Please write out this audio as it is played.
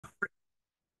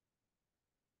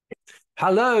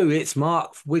Hello, it's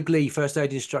Mark Wigley, First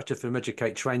Aid Instructor for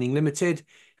Educate Training Limited,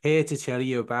 here to tell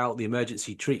you about the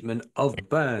emergency treatment of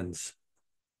burns.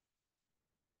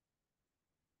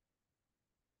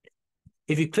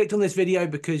 If you clicked on this video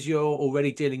because you're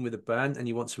already dealing with a burn and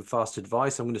you want some fast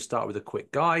advice, I'm going to start with a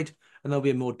quick guide and there'll be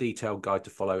a more detailed guide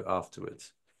to follow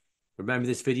afterwards. Remember,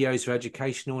 this video is for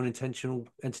educational and intentional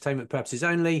entertainment purposes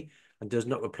only and does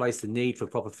not replace the need for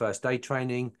proper first aid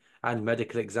training and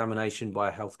medical examination by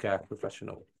a healthcare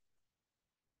professional.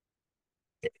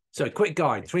 So, quick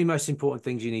guide, 3 most important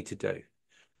things you need to do.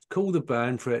 Cool the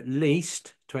burn for at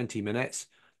least 20 minutes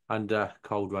under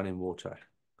cold running water.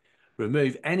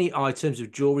 Remove any items of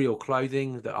jewelry or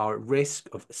clothing that are at risk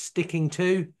of sticking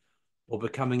to or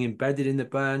becoming embedded in the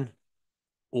burn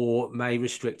or may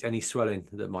restrict any swelling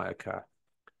that might occur.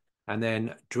 And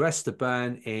then dress the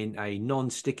burn in a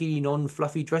non-sticky,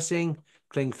 non-fluffy dressing,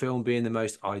 cling film being the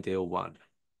most ideal one.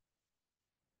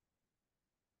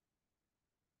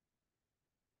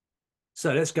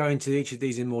 So let's go into each of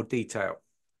these in more detail.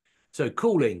 So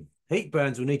cooling. Heat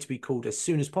burns will need to be cooled as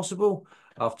soon as possible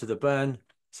after the burn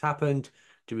has happened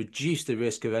to reduce the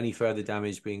risk of any further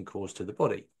damage being caused to the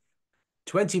body.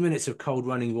 20 minutes of cold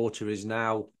running water is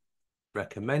now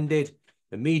recommended,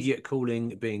 immediate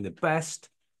cooling being the best.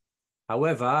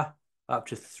 However, up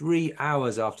to 3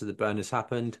 hours after the burn has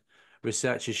happened,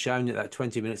 research has shown that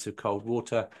 20 minutes of cold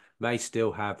water may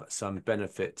still have some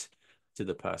benefit to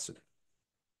the person.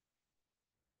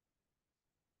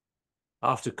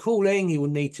 After cooling, you will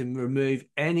need to remove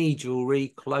any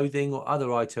jewelry, clothing, or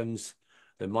other items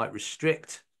that might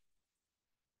restrict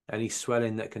any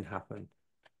swelling that can happen.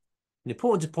 An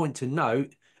important point to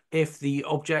note, if the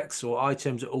objects or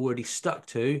items are already stuck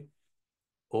to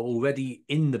or already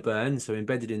in the burn, so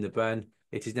embedded in the burn,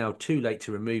 it is now too late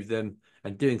to remove them,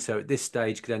 and doing so at this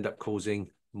stage could end up causing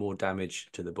more damage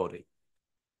to the body.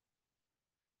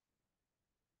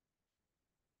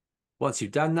 Once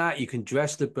you've done that, you can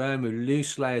dress the burn with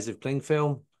loose layers of cling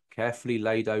film, carefully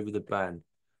laid over the burn.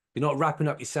 You're not wrapping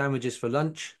up your sandwiches for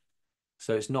lunch,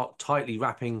 so it's not tightly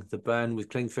wrapping the burn with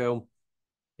cling film.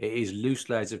 It is loose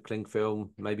layers of cling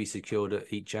film, maybe secured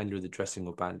at each end with a dressing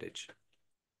or bandage.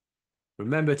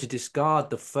 Remember to discard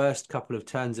the first couple of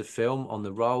turns of film on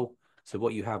the roll, so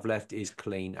what you have left is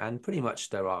clean and pretty much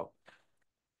sterile.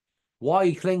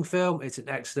 Why cling film? It's an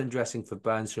excellent dressing for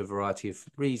burns for a variety of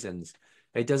reasons.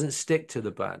 It doesn't stick to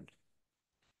the burn.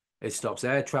 It stops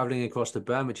air traveling across the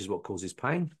burn, which is what causes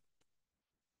pain.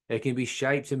 It can be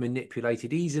shaped and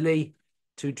manipulated easily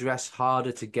to dress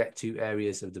harder to get to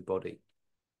areas of the body.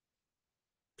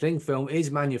 Cling film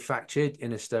is manufactured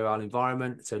in a sterile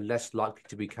environment, so less likely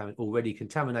to be already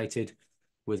contaminated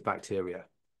with bacteria.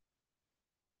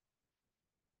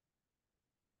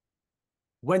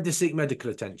 When to seek medical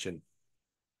attention?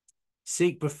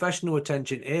 Seek professional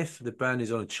attention if the burn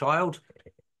is on a child,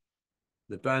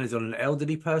 the burn is on an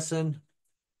elderly person,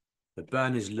 the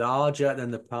burn is larger than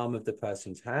the palm of the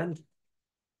person's hand,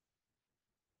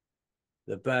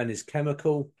 the burn is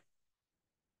chemical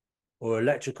or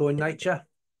electrical in nature,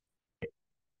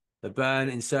 the burn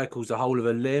encircles the whole of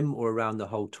a limb or around the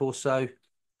whole torso,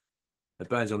 the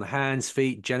burn's on the hands,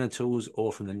 feet, genitals,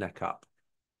 or from the neck up.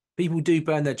 People do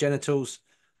burn their genitals.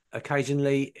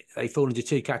 Occasionally, they fall into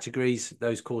 2 categories,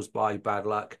 those caused by bad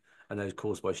luck and those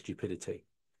caused by stupidity.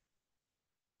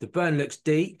 The burn looks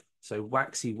deep, so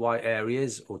waxy white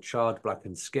areas or charred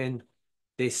blackened skin.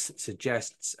 This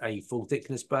suggests a full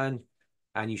thickness burn,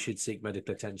 and you should seek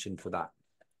medical attention for that.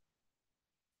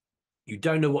 You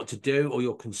don't know what to do or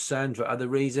you're concerned for other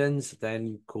reasons,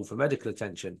 then call for medical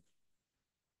attention.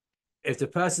 If the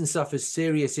person suffers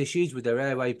serious issues with their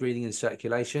airway, breathing, and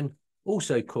circulation,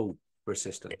 also call for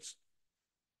assistance.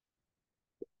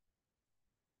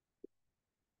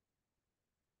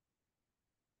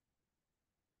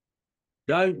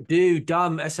 Don't do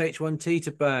dumb SH1T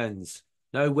to burns.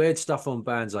 No weird stuff on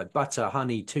burns like butter,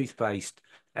 honey, toothpaste,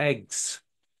 eggs,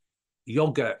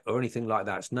 yogurt, or anything like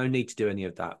that. There's no need to do any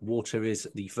of that. Water is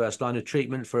the first line of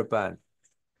treatment for a burn.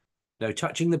 No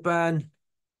touching the burn,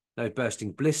 no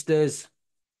bursting blisters,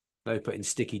 no putting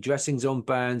sticky dressings on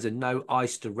burns, and no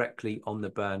ice directly on the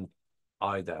burn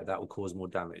either. That will cause more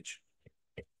damage.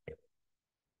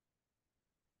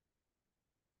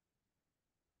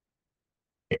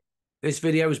 This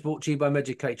video was brought to you by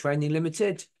Educate Training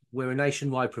Limited. We're a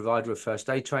nationwide provider of first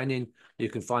aid training. You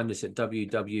can find us at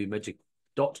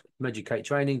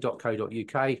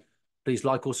www.meducatetraining.co.uk. Please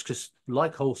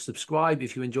like or subscribe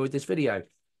if you enjoyed this video.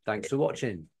 Thanks for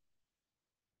watching.